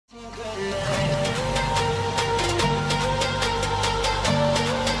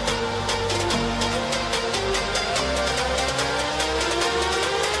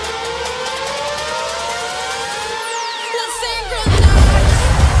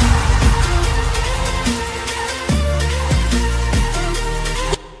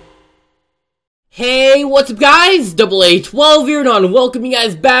Hey, what's up guys? AA12 here and welcome you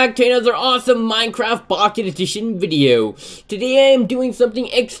guys back to another awesome Minecraft Pocket Edition video. Today I am doing something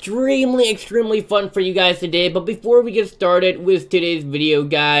extremely fun for you guys today, but before we get started with today's video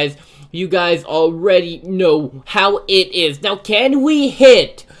guys, you guys already know how it is. Now can we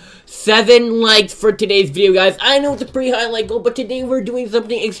hit 7 likes for today's video, guys? I know it's a pretty high like goal, but today we're doing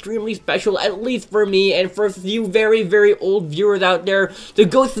something extremely special, at least for me, and for a few very old viewers out there. So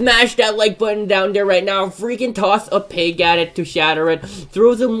go smash that like button down there right now, freaking toss a peg at it to shatter it,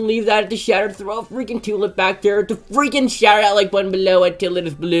 throw some leaves at it to shatter, throw a freaking tulip back there to freaking shatter that like button below until it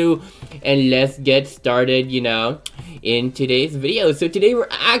is blue, and let's get started, you know, in today's video. So today we're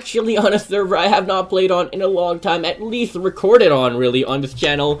actually on a server I have not played on in a long time, at least recorded on, really, on this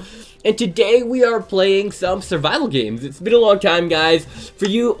channel. And today we are playing some survival games. It's been a long time, guys. For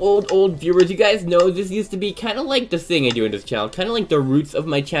you old viewers, you guys know this used to be kind of like the thing I do in this channel. Kind of like the roots of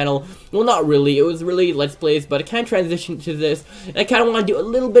my channel. Well, not really. It was really Let's Plays, but I kind of transitioned to this. And I kind of want to do a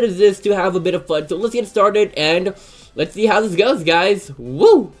little bit of this to have a bit of fun. So let's get started and let's see how this goes, guys.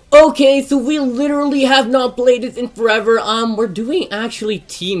 Woo! Okay, so we literally have not played this in forever. We're doing actually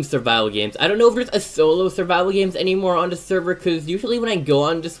team survival games. I don't know if there's a solo survival games anymore on the server, because usually when I go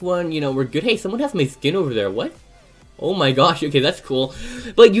on this one, you know, we're good. Hey, someone has my skin over there. What? Oh my gosh, okay, that's cool.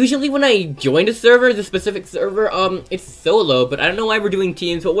 But usually when I join a server, the specific server, it's solo, but I don't know why we're doing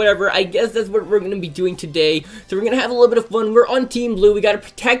teams, but whatever. I guess that's what we're gonna be doing today. So we're gonna have a little bit of fun. We're on Team Blue. We gotta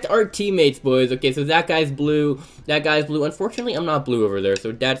protect our teammates, boys. Okay, so that guy's blue. That guy's blue. Unfortunately, I'm not blue over there,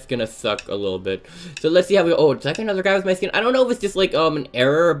 so that's gonna suck a little bit. So let's see how we... Oh, is that another guy with my skin? I don't know if it's just like, an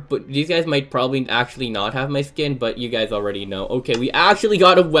error, but these guys might probably actually not have my skin, but you guys already know. Okay, we actually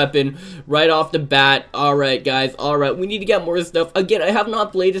got a weapon right off the bat. Alright, guys, alright. We need to get more stuff. Again, I have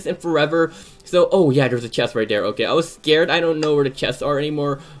not played this in forever. So, oh yeah, there's a chest right there. Okay, I was scared. I don't know where the chests are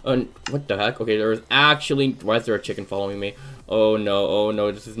anymore. What the heck? Okay, there's actually... Why is there a chicken following me? Oh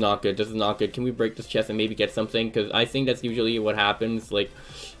no, this is not good. This is not good. Can we break this chest and maybe get something? Because I think that's usually what happens. Like,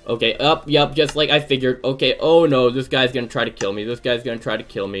 okay, yep, just like I figured. Okay, oh no, this guy's gonna try to kill me. This guy's gonna try to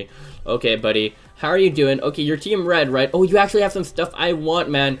kill me. Okay, buddy. How are you doing? Okay, you're team red, right? Oh, you actually have some stuff I want,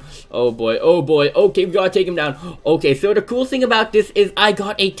 man. Oh boy, oh boy. Okay, we gotta take him down. Okay, so the cool thing about this is I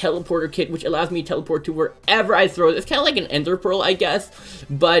got a teleporter kit, which allows me to teleport to wherever I throw it. It's kind of like an ender pearl, I guess,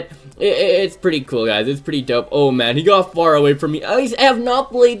 but it's pretty cool, guys. It's pretty dope. Oh man, he got far away from me. I have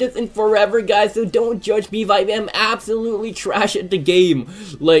not played this in forever, guys, so don't judge me if I am absolutely trash at the game.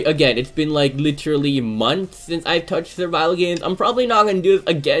 Like, again, it's been like literally months since I've touched survival games. I'm probably not gonna do this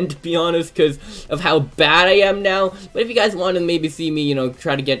again, to be honest, because of how bad I am now. But if you guys want to maybe see me, you know,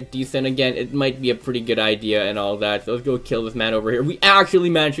 try to get decent again, it might be a pretty good idea and all that. So let's go kill this man over here. We actually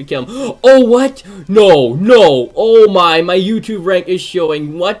managed to kill him. Oh, what? No. Oh my YouTube rank is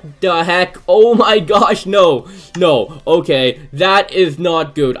showing. What the heck? Oh my gosh, no. Okay, that is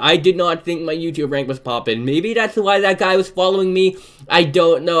not good. I did not think my YouTube rank was popping. Maybe that's why that guy was following me. I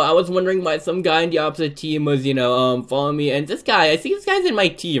don't know. I was wondering why some guy in the opposite team was, you know, following me. And this guy, I see this guy's in my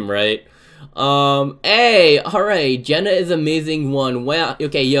team, right? Hey, alright, Jenna is amazing one. Wow,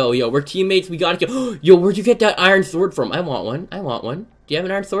 okay, yo, we're teammates, we gotta go. Yo, where'd you get that iron sword from? I want one. Do you have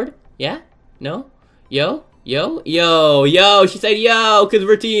an iron sword? Yeah? No? Yo, she said yo, cause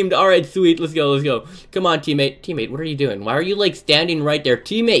we're teamed. Alright, sweet, let's go. Come on, teammate, what are you doing? Why are you, like, standing right there?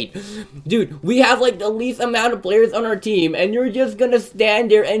 Teammate, dude, we have, like, the least amount of players on our team, and you're just gonna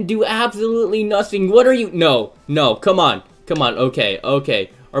stand there and do absolutely nothing. What are you? No, come on, okay. Okay,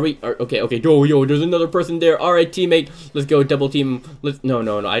 yo, there's another person there. Alright, teammate, let's go double team.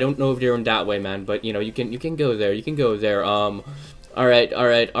 No, I don't know if they're in that way, man, but, you know, you can go there,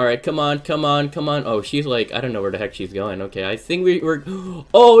 alright, come on. Oh, she's like, I don't know where the heck she's going. Okay, I think we're,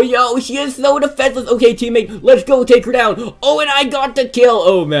 oh, yo, she is so defenseless. Okay, teammate, let's go take her down. Oh, and I got the kill.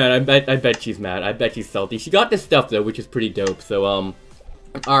 Oh, man, I bet she's mad. I bet she's salty. She got this stuff, though, which is pretty dope, so,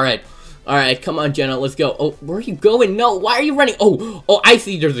 Alright, come on, Jenna, let's go. Oh, where are you going? No, why are you running? Oh, I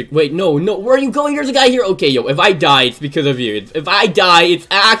see there's a... Wait, no, where are you going? There's a guy here. Okay, yo, if I die, it's because of you. If I die, it's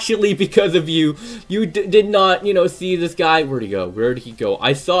actually because of you. You did not, you know, see this guy. Where'd he go?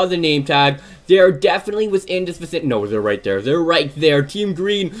 I saw the name tag. They're definitely within this vicinity. No, they're right there. Team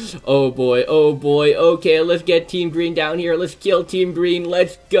Green. Oh boy. Okay, let's get Team Green down here. Let's kill Team Green.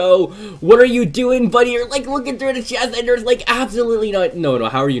 Let's go. What are you doing, buddy? You're like looking through the chest and there's like absolutely not... No,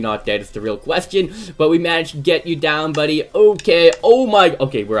 how are you not dead? It's the real question. But we managed to get you down, buddy. Okay. Oh my...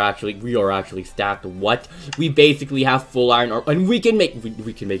 Okay, we are actually stacked. What? We basically have full iron armor. And we can make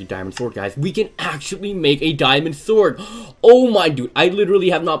a diamond sword, guys. We can actually make a diamond sword. Oh my dude. I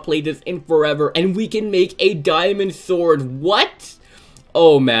literally have not played this in forever. And we can make a diamond sword. What?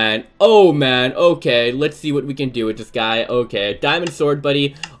 Oh man, okay, let's see what we can do with this guy. Okay, diamond sword,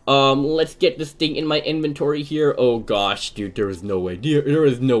 buddy. Let's get this thing in my inventory here. Oh gosh, dude, there is no way. There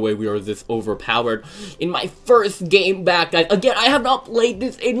is no way we are this overpowered in my first game back, guys. Again, I have not played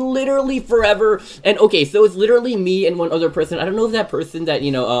this in literally forever. And okay, so it's literally me and one other person. I don't know if that person that,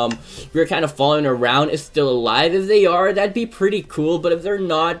 you know, we were kind of following around is still alive. If they are, that'd be pretty cool. But if they're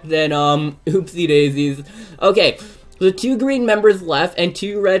not, then, oopsie daisies. Okay. So 2 green members left and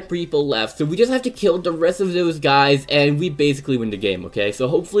 2 red people left. So we just have to kill the rest of those guys and we basically win the game, okay? So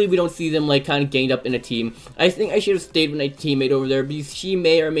hopefully we don't see them like kind of ganged up in a team. I think I should have stayed with my teammate over there because she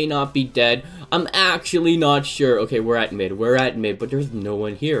may or may not be dead. I'm actually not sure. Okay, we're at mid, but there's no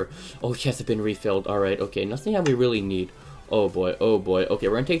one here. Oh yes, it's been refilled. Alright, okay, nothing that we really need. Oh boy, okay,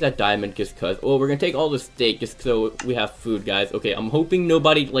 we're gonna take that diamond just cause. Oh, we're gonna take all the steak just so we have food, guys. Okay, I'm hoping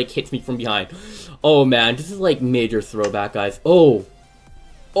nobody, like, hits me from behind. Oh man, this is like major throwback, guys. Oh,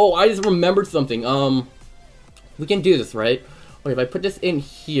 I just remembered something. We can do this, right? Okay, if I put this in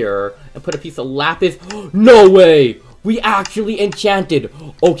here and put a piece of lapis. No way! We actually enchanted.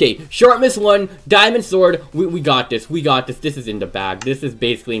 Okay, sharpness 1, diamond sword. We got this. This is in the bag. This is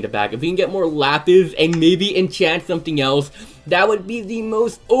basically in the bag. If we can get more lapis and maybe enchant something else, that would be the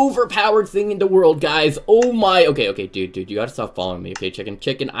most overpowered thing in the world, guys. Oh my. Okay, dude, you gotta stop following me. Okay,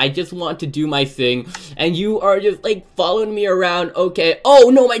 chicken. I just want to do my thing, and you are just like following me around. Okay.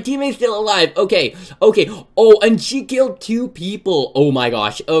 Oh no, my teammate's still alive. Okay. Oh, and she killed 2 people. Oh my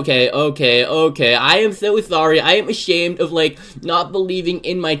gosh. Okay. I am so sorry. I am ashamed of like not believing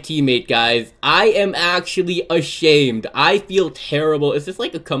in my teammate, guys. I am actually ashamed. I feel terrible. Is this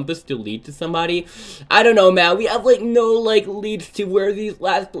like a compass to lead to somebody? I don't know, man. We have like no like leads to where these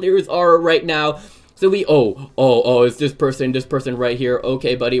last players are right now. So we, it's this person right here.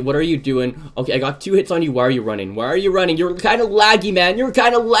 Okay, buddy, what are you doing? Okay, I got 2 hits on you. Why are you running? You're kind of laggy, man. You're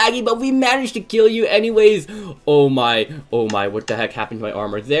kind of laggy, but we managed to kill you anyways. Oh my, what the heck happened to my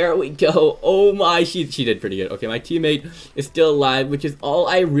armor? There we go. Oh my, she did pretty good. Okay, my teammate is still alive, which is all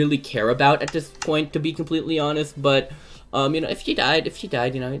I really care about at this point, to be completely honest, but you know, if she died,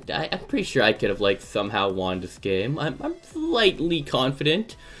 you know, I'm pretty sure I could have, like, somehow won this game. I'm slightly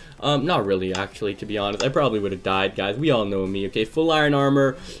confident. Not really, actually, to be honest. I probably would have died, guys. We all know me, okay? Full iron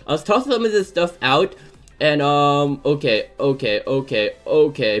armor. I was tossing some of this stuff out, and, okay.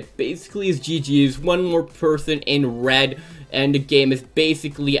 Basically, it's GG's. One more person in red, and the game is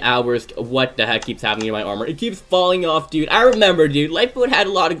basically ours. What the heck keeps happening to my armor? It keeps falling off, dude. I remember, dude. Lifeboat had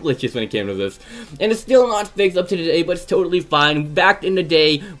a lot of glitches when it came to this. And it's still not fixed up to today, but it's totally fine. Back in the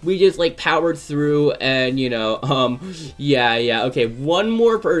day, we just, like, powered through, and, you know, yeah. Okay, one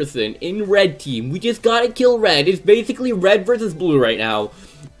more person in red team. We just gotta kill red. It's basically red versus blue right now.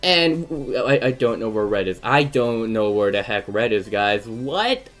 And I don't know where red is. I don't know where the heck red is, guys.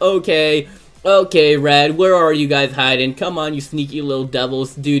 What? Okay, red, where are you guys hiding? Come on, you sneaky little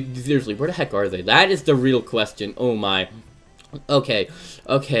devils. Dude, seriously, where the heck are they? That is the real question. Oh my. Okay,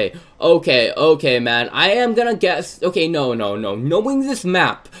 man. I am gonna guess. Okay, no. Knowing this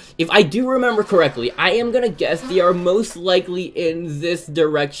map, if I do remember correctly, I am gonna guess they are most likely in this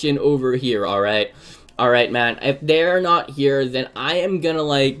direction over here, alright? Alright, man, if they're not here, then I am gonna,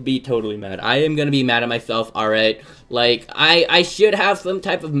 like, be totally mad. I am gonna be mad at myself, alright? Like, I should have some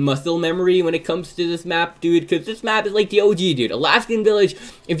type of muscle memory when it comes to this map, dude, because this map is like the OG, dude. Alaskan Village,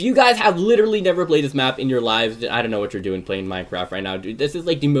 if you guys have literally never played this map in your lives, then I don't know what you're doing playing Minecraft right now, dude. This is,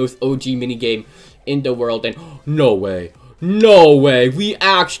 like, the most OG minigame in the world, and no way. We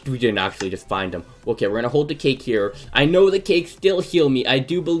didn't actually just find them. Okay, we're gonna hold the cake here. I know the cake still heal me, I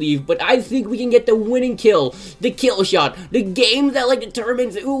do believe, but I think we can get the winning kill. The kill shot. The game that, like,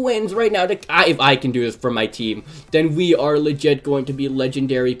 determines who wins right now. If I can do this for my team, then we are legit going to be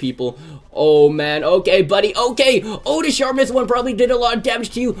legendary people. Oh, man. Okay, buddy. Okay. Oh, the sharpness 1 probably did a lot of damage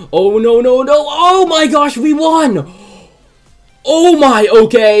to you. Oh, no. Oh, my gosh, we won. Oh my,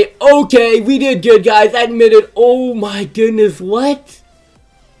 okay, we did good, guys, admit it. Oh my goodness, what?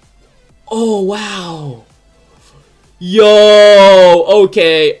 Oh, wow. Yo,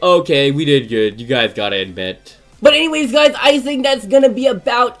 okay, we did good, you guys gotta admit. But anyways, guys, I think that's gonna be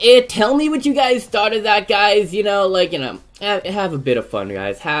about it. Tell me what you guys thought of that, guys, you know, like, you know, have a bit of fun,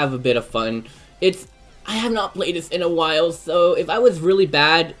 guys, have a bit of fun. I have not played this in a while, so if I was really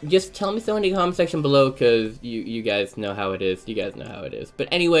bad, just tell me so in the comment section below, because you guys know how it is. But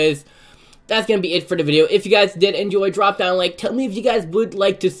anyways, that's gonna be it for the video. If you guys did enjoy, drop down a like. Tell me if you guys would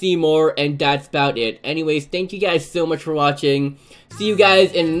like to see more, and that's about it. Anyways, thank you guys so much for watching. See you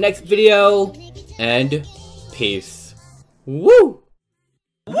guys in the next video, and peace. Woo!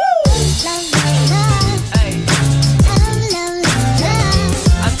 Woo!